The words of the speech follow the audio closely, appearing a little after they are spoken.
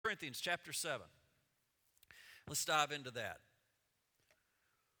Corinthians chapter 7. Let's dive into that.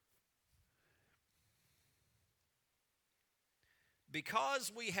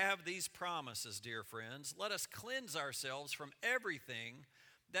 Because we have these promises, dear friends, let us cleanse ourselves from everything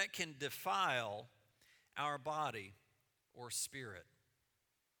that can defile our body or spirit.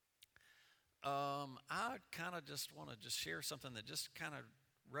 I kind of just want to share something that just kind of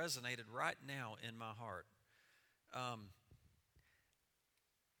resonated right now in my heart.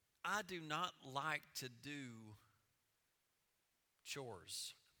 I do not like to do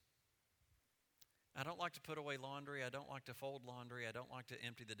chores. I don't like to put away laundry. I don't like to fold laundry. I don't like to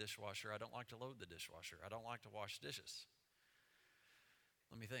empty the dishwasher. I don't like to load the dishwasher. I don't like to wash dishes.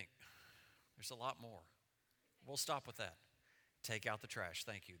 Let me think. There's a lot more. We'll stop with that. Take out the trash.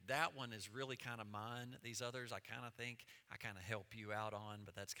 Thank you. That one is really kind of mine. These others I kind of think I kind of help you out on,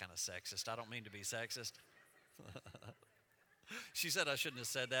 but that's kind of sexist. I don't mean to be sexist. She said I shouldn't have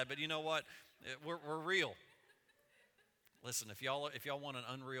said that, but you know what? We're real. Listen, if y'all want an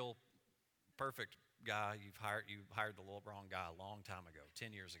unreal, perfect guy, you hired the wrong guy a long time ago,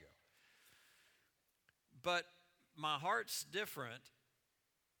 10 years ago. But my heart's different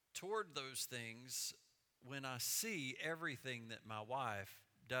toward those things when I see everything that my wife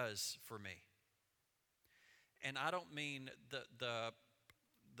does for me. And I don't mean the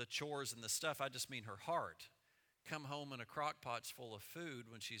chores and the stuff, I just mean her heart. Come home and a crock pot's full of food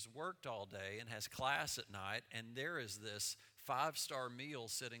when she's worked all day and has class at night, and there is this 5-star meal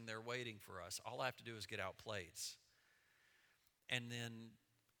sitting there waiting for us. All I have to do is get out plates. And then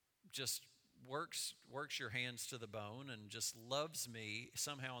just works your hands to the bone and just loves me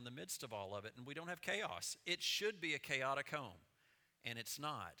somehow in the midst of all of it. And we don't have chaos. It should be a chaotic home, and it's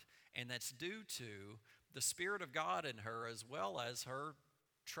not. And that's due to the Spirit of God in her, as well as her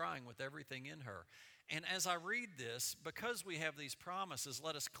trying with everything in her. And as I read this, because we have these promises,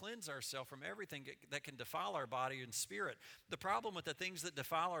 let us cleanse ourselves from everything that can defile our body and spirit. The problem with the things that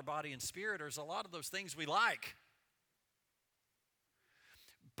defile our body and spirit is a lot of those things we like.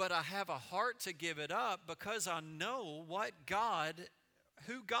 But I have a heart to give it up because I know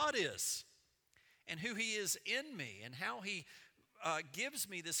who God is and who He is in me and how He gives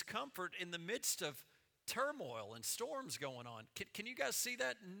me this comfort in the midst of turmoil and storms going on. Can you guys see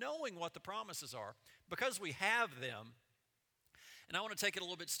that? Knowing what the promises are, because we have them. And I want to take it a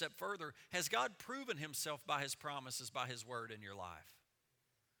little bit step further. Has God proven Himself by His promises, by His word in your life?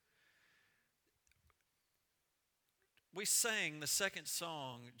 We sang the second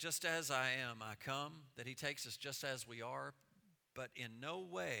song, Just As I Am, I Come, that He takes us just as we are, but in no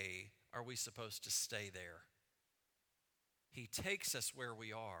way are we supposed to stay there. He takes us where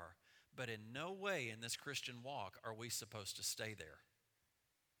we are, but in no way in this Christian walk are we supposed to stay there.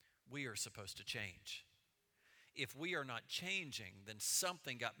 We are supposed to change. If we are not changing, then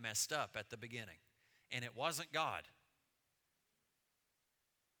something got messed up at the beginning. And it wasn't God.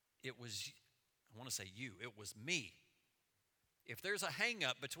 It was, I want to say you, it was me. If there's a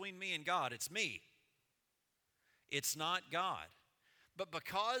hang-up between me and God, it's me. It's not God. But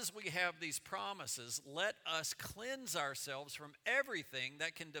because we have these promises, let us cleanse ourselves from everything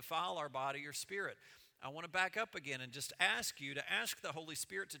that can defile our body or spirit. I want to back up again and just ask you to ask the Holy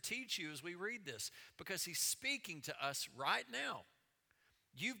Spirit to teach you as we read this, because He's speaking to us right now.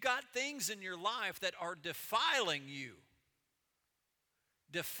 You've got things in your life that are defiling you,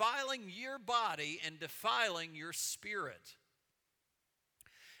 defiling your body and defiling your spirit.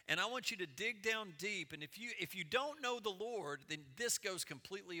 And I want you to dig down deep, and if you don't know the Lord, then this goes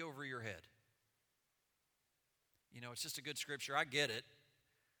completely over your head. You know, it's just a good scripture, I get it.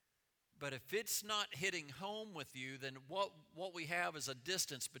 But if it's not hitting home with you, then what we have is a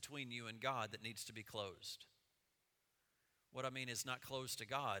distance between you and God that needs to be closed. What I mean is not closed to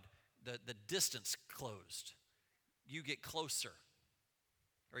God, the distance closed. You get closer.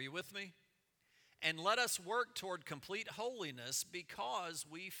 Are you with me? And let us work toward complete holiness because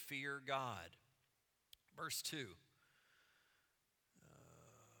we fear God. Verse 2.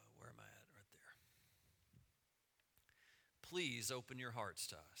 Where am I at? Right there. Please open your hearts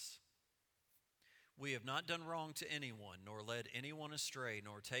to us. We have not done wrong to anyone, nor led anyone astray,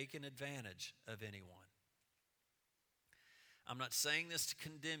 nor taken advantage of anyone. I'm not saying this to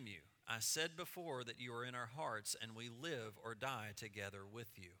condemn you. I said before that you are in our hearts, and we live or die together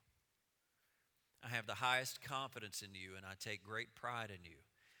with you. I have the highest confidence in you, and I take great pride in you.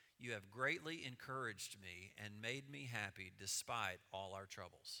 You have greatly encouraged me and made me happy despite all our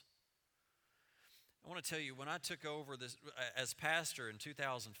troubles. I want to tell you, when I took over this as pastor in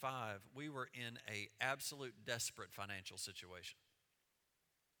 2005, we were in an absolute desperate financial situation.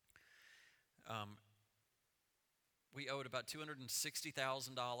 We owed about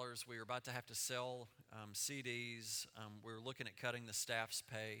 $260,000. We were about to have to sell CDs. We were looking at cutting the staff's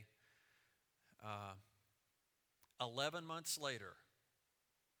pay. 11 months later,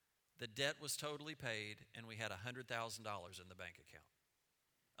 the debt was totally paid, and we had $100,000 in the bank account.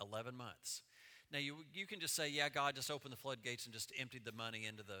 11 months. Now, you can just say, yeah, God just opened the floodgates and just emptied the money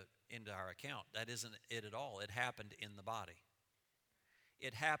into our account. That isn't it at all. It happened in the body.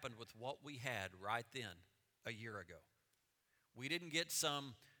 It happened with what we had right then, a year ago. We didn't get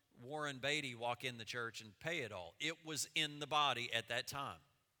some Warren Beatty walk in the church and pay it all. It was in the body at that time.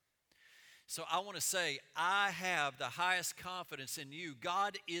 So I want to say, I have the highest confidence in you.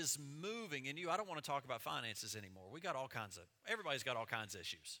 God is moving in you. I don't want to talk about finances anymore. Everybody's got all kinds of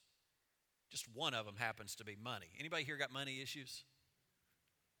issues. Just one of them happens to be money. Anybody here got money issues?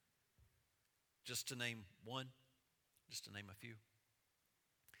 Just to name one, just to name a few.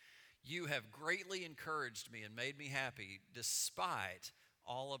 You have greatly encouraged me and made me happy despite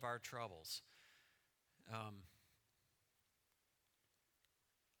all of our troubles.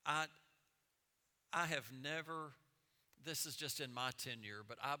 I have never, this is just in my tenure,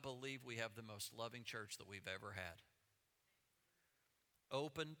 but I believe we have the most loving church that we've ever had.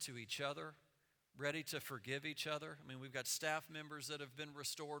 Open to each other, ready to forgive each other. I mean, we've got staff members that have been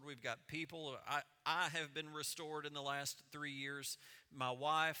restored. We've got people. I have been restored in the last 3 years. My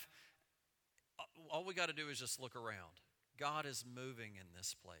wife. All we got to do is just look around. God is moving in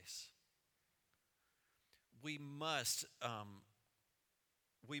this place. We must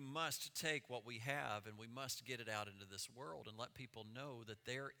take what we have and we must get it out into this world and let people know that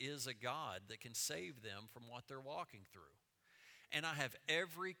there is a God that can save them from what they're walking through. And I have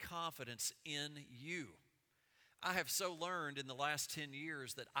every confidence in you. I have so learned in the last 10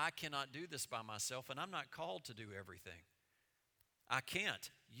 years that I cannot do this by myself, and I'm not called to do everything. I can't.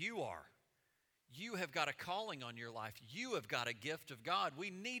 You are. You have got a calling on your life. You have got a gift of God. We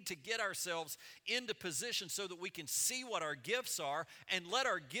need to get ourselves into position so that we can see what our gifts are and let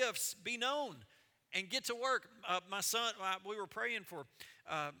our gifts be known and get to work. My son, we were praying for,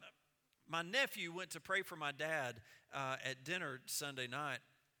 my nephew went to pray for my dad at dinner Sunday night.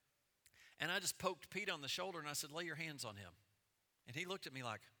 And I just poked Pete on the shoulder and I said, lay your hands on him. And he looked at me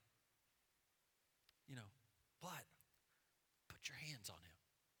like, what? Put your hands on him.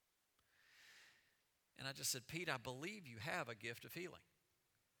 And I just said, Pete, I believe you have a gift of healing.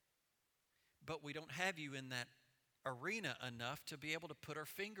 But we don't have you in that arena enough to be able to put our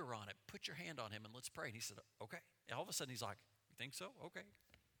finger on it. Put your hand on him and let's pray. And he said, okay. And all of a sudden he's like, you think so? Okay.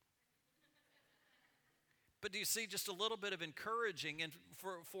 But do you see just a little bit of encouraging and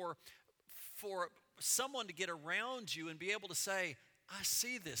for someone to get around you and be able to say, I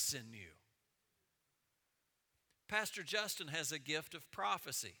see this in you. Pastor Justin has a gift of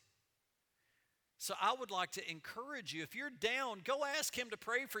prophecy. So I would like to encourage you, if you're down, go ask him to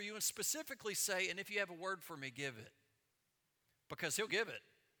pray for you and specifically say, and if you have a word for me, give it. Because he'll give it.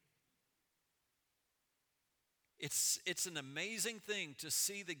 It's an amazing thing to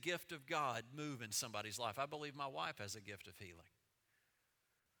see the gift of God move in somebody's life. I believe my wife has a gift of healing.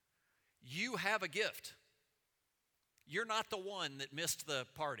 You have a gift. You're not the one that missed the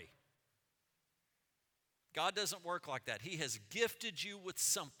party. God doesn't work like that. He has gifted you with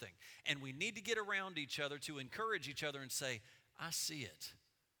something. And we need to get around each other to encourage each other and say, I see it.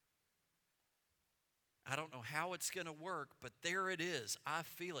 I don't know how it's going to work, but there it is. I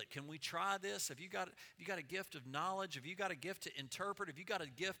feel it. Can we try this? Have you got a gift of knowledge? Have you got a gift to interpret? Have you got a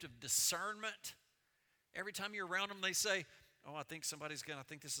gift of discernment? Every time you're around them, they say, oh, I think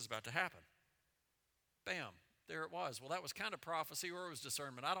this is about to happen. Bam, there it was. Well, that was kind of prophecy or it was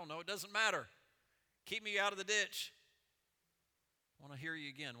discernment. I don't know. It doesn't matter. Keep me out of the ditch. I want to hear you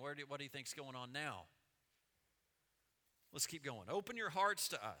again. What do you think's going on now? Let's keep going. Open your hearts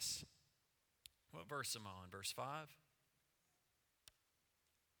to us. What verse am I on? Verse 5?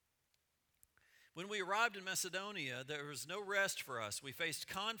 When we arrived in Macedonia, there was no rest for us. We faced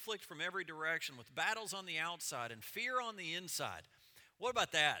conflict from every direction with battles on the outside and fear on the inside. What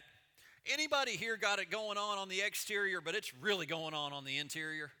about that? Anybody here got it going on the exterior, but it's really going on the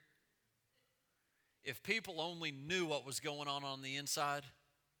interior? If people only knew what was going on the inside.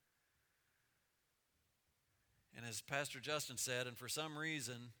 And as Pastor Justin said, and for some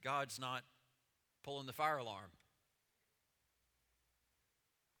reason, God's not pulling the fire alarm.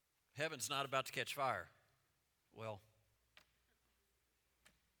 Heaven's not about to catch fire. Well,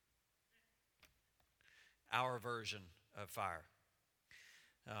 our version of fire.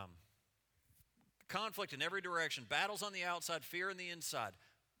 Conflict in every direction, battles on the outside, fear on the inside.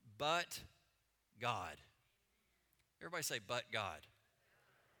 But God. Everybody say, but God.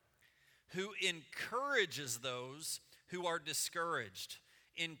 who encourages those who are discouraged.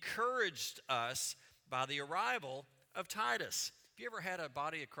 Encouraged us by the arrival of Titus. Have you ever had a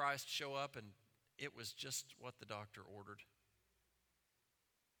body of Christ show up and it was just what the doctor ordered?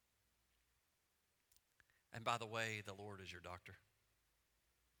 And by the way, the Lord is your doctor.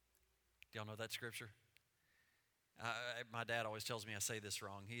 Do y'all know that scripture? My dad always tells me I say this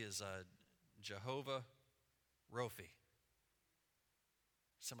wrong. He is Jehovah Rophi.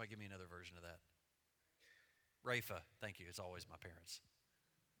 Somebody give me another version of that. Rapha. Thank you. It's always my parents.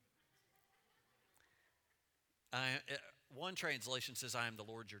 One translation says, I am the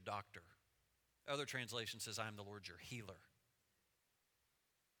Lord your doctor. Other translation says, I am the Lord your healer.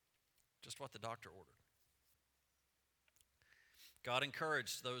 Just what the doctor ordered. God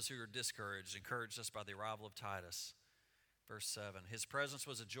encouraged those who are discouraged, encouraged us by the arrival of Titus. Verse 7, his presence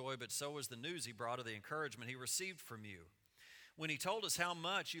was a joy, but so was the news he brought of the encouragement he received from you. When he told us how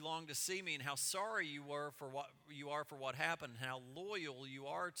much you longed to see me and how sorry you are for what happened, and how loyal you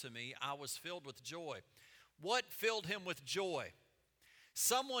are to me, I was filled with joy. What filled him with joy?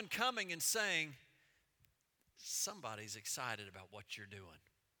 Someone coming and saying, somebody's excited about what you're doing.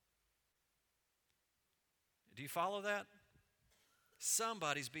 Do you follow that?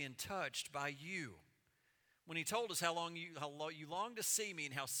 Somebody's being touched by you. When he told us how long you longed to see me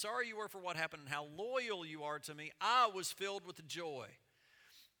and how sorry you were for what happened and how loyal you are to me, I was filled with joy.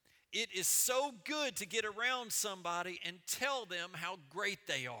 It is so good to get around somebody and tell them how great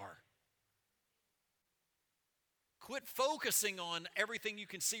they are. Quit focusing on everything you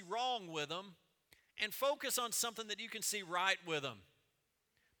can see wrong with them and focus on something that you can see right with them.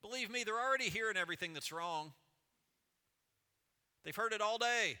 Believe me, they're already hearing everything that's wrong. They've heard it all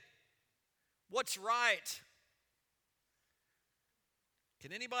day. What's right?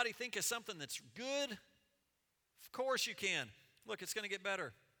 Can anybody think of something that's good? Of course you can. Look, it's going to get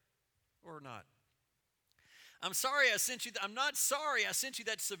better. Or not. I'm not sorry I sent you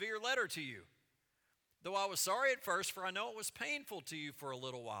that severe letter to you. Though I was sorry at first, for I know it was painful to you for a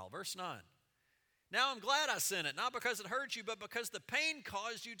little while. Verse 9. Now I'm glad I sent it, not because it hurt you, but because the pain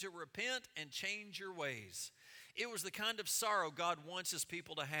caused you to repent and change your ways. It was the kind of sorrow God wants his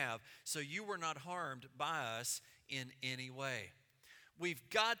people to have, so you were not harmed by us in any way. We've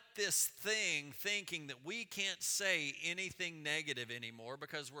got this thing thinking that we can't say anything negative anymore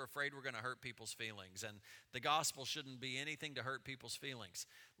because we're afraid we're going to hurt people's feelings, and the gospel shouldn't be anything to hurt people's feelings.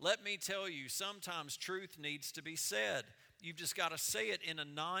 Let me tell you, sometimes truth needs to be said. You've just got to say it in a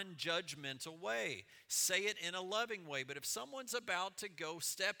non-judgmental way. Say it in a loving way. But if someone's about to go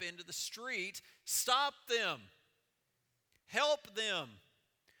step into the street, stop them. Help them.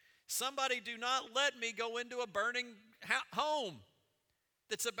 Somebody, do not let me go into a burning home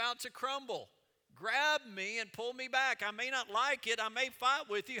that's about to crumble. Grab me and pull me back. I may not like it. I may fight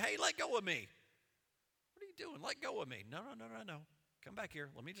with you. Hey, let go of me. What are you doing? Let go of me. No. Come back here.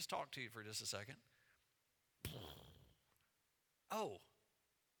 Let me just talk to you for just a second. Oh,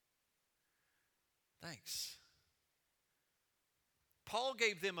 thanks. Paul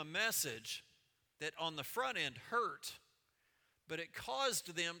gave them a message that on the front end hurt, but it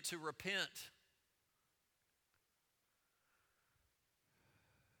caused them to repent.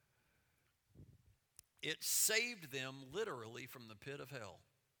 It saved them literally from the pit of hell.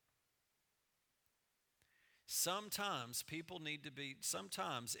 Sometimes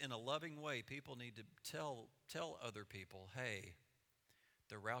in a loving way, people need to tell other people, hey,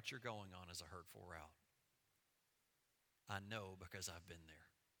 the route you're going on is a hurtful route. I know because I've been there.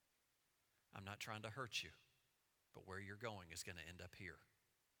 I'm not trying to hurt you, but where you're going is going to end up here.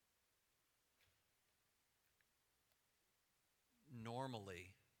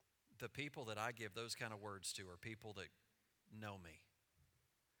 Normally, the people that I give those kind of words to are people that know me.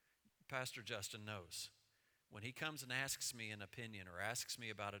 Pastor Justin knows. When he comes and asks me an opinion or asks me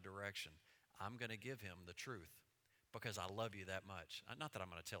about a direction, I'm going to give him the truth because I love you that much. Not that I'm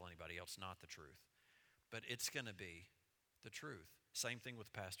going to tell anybody else not the truth, but it's going to be the truth. Same thing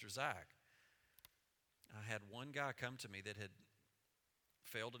with Pastor Zach. I had one guy come to me that had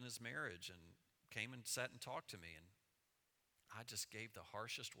failed in his marriage and came and sat and talked to me, and I just gave the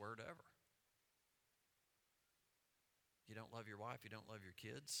harshest word ever. You don't love your wife, you don't love your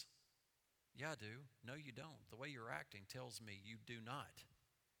kids? Yeah, I do. No, you don't. The way you're acting tells me you do not.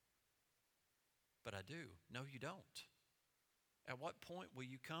 But I do. No, you don't. At what point will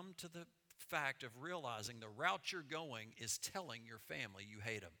you come to the fact of realizing the route you're going is telling your family you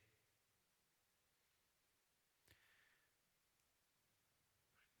hate them?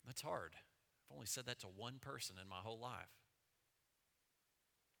 That's hard. I've only said that to one person in my whole life.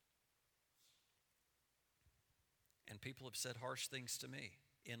 And people have said harsh things to me.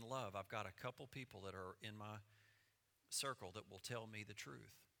 in love. I've got a couple people that are in my circle that will tell me the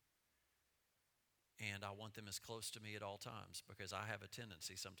truth. And I want them as close to me at all times because I have a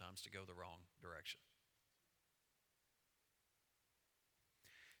tendency sometimes to go the wrong direction.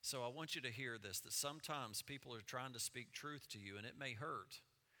 So I want you to hear this, that sometimes people are trying to speak truth to you and it may hurt.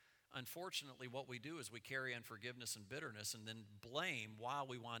 Unfortunately, what we do is we carry unforgiveness and bitterness and then blame why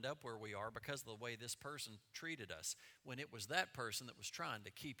we wind up where we are because of the way this person treated us, when it was that person that was trying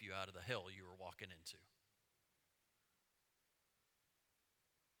to keep you out of the hell you were walking into.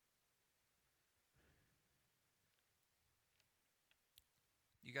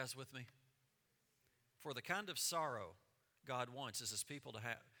 You guys with me? For the kind of sorrow God wants his people to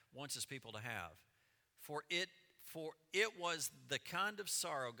have. For it was the kind of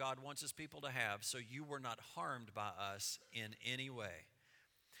sorrow God wants his people to have, so you were not harmed by us in any way.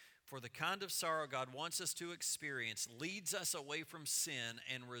 For the kind of sorrow God wants us to experience leads us away from sin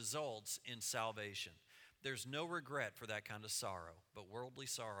and results in salvation. There's no regret for that kind of sorrow, but worldly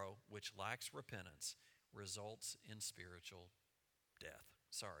sorrow, which lacks repentance, results in spiritual death.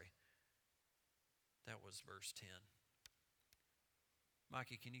 Sorry. That was verse 10.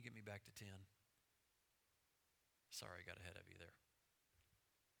 Mikey, can you get me back to 10? Sorry, I got ahead of you there.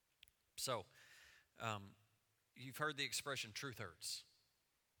 So, you've heard the expression, truth hurts.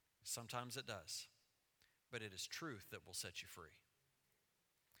 Sometimes it does. But it is truth that will set you free.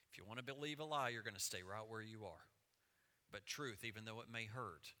 If you want to believe a lie, you're going to stay right where you are. But truth, even though it may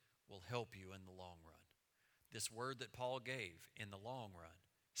hurt, will help you in the long run. This word that Paul gave in the long run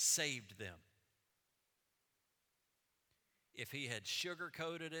saved them. If he had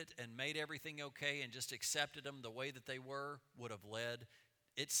sugar-coated it and made everything okay and just accepted them the way that they were, would have led,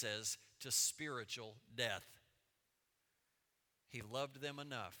 it says, to spiritual death. He loved them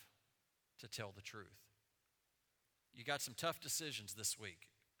enough to tell the truth. You got some tough decisions this week,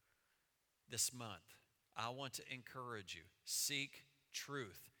 this month. I want to encourage you. Seek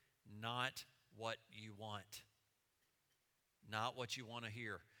truth, not what you want. Not what you want to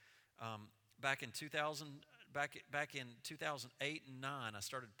hear. Back in 2008 and 9, I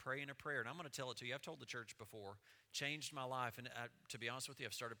started praying a prayer, and I'm going to tell it to you. I've told the church before, changed my life, and to be honest with you,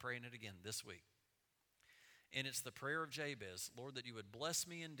 I've started praying it again this week. And it's the prayer of Jabez, Lord, that you would bless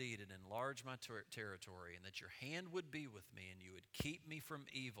me indeed and enlarge my territory, and that your hand would be with me and you would keep me from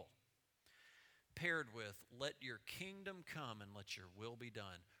evil. Paired with, let your kingdom come and let your will be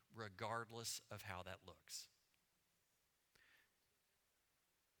done, regardless of how that looks.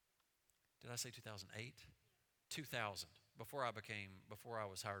 Did I say 2008? 2000, before I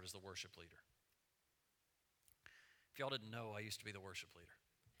was hired as the worship leader. If y'all didn't know, I used to be the worship leader.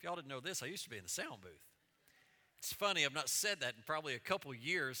 If y'all didn't know this, I used to be in the sound booth. It's funny, I've not said that in probably a couple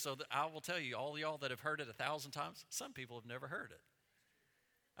years, so that I will tell you, all y'all that have heard it 1,000 times, some people have never heard it.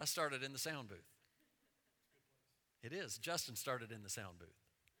 I started in the sound booth. It is. Justin started in the sound booth.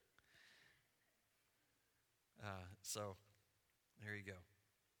 So, there you go.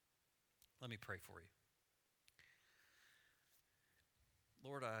 Let me pray for you.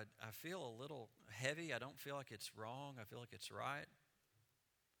 Lord, I feel a little heavy. I don't feel like it's wrong. I feel like it's right.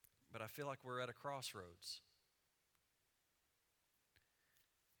 But I feel like we're at a crossroads.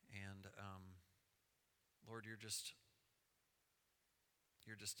 And Lord, you're just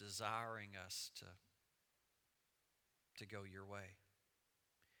desiring us to go your way.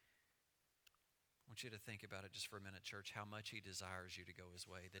 I want you to think about it just for a minute, church, how much he desires you to go his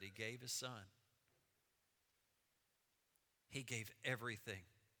way, that he gave his son. He gave everything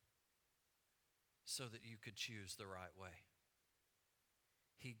so that you could choose the right way.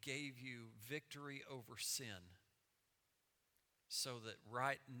 He gave you victory over sin so that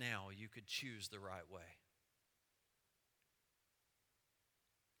right now you could choose the right way.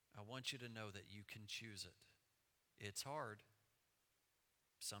 I want you to know that you can choose it. It's hard.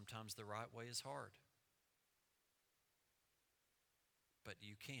 Sometimes the right way is hard. But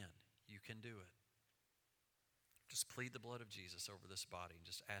you can. You can do it. Just plead the blood of Jesus over this body and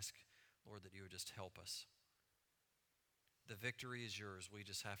just ask, Lord, that you would just help us. The victory is yours. We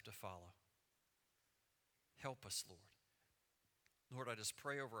just have to follow. Help us, Lord. Lord, I just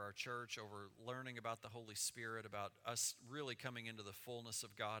pray over our church, over learning about the Holy Spirit, about us really coming into the fullness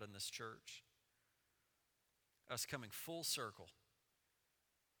of God in this church. Us coming full circle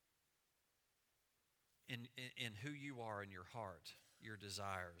in who you are in your heart, your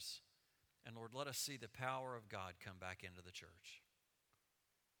desires. And Lord, let us see the power of God come back into the church.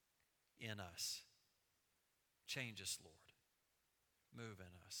 In us. Change us, Lord. Move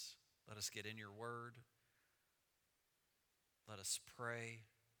in us. Let us get in your word. Let us pray.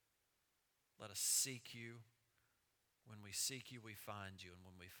 Let us seek you When we seek you, we find you. And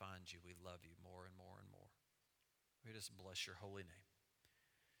when we find you, we love you more and more and more. We just bless your holy name.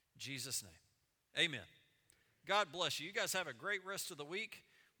 In Jesus' name, amen. God bless you. You guys have a great rest of the week.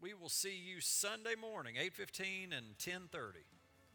 We will see you Sunday morning, 8:15 and 10:30.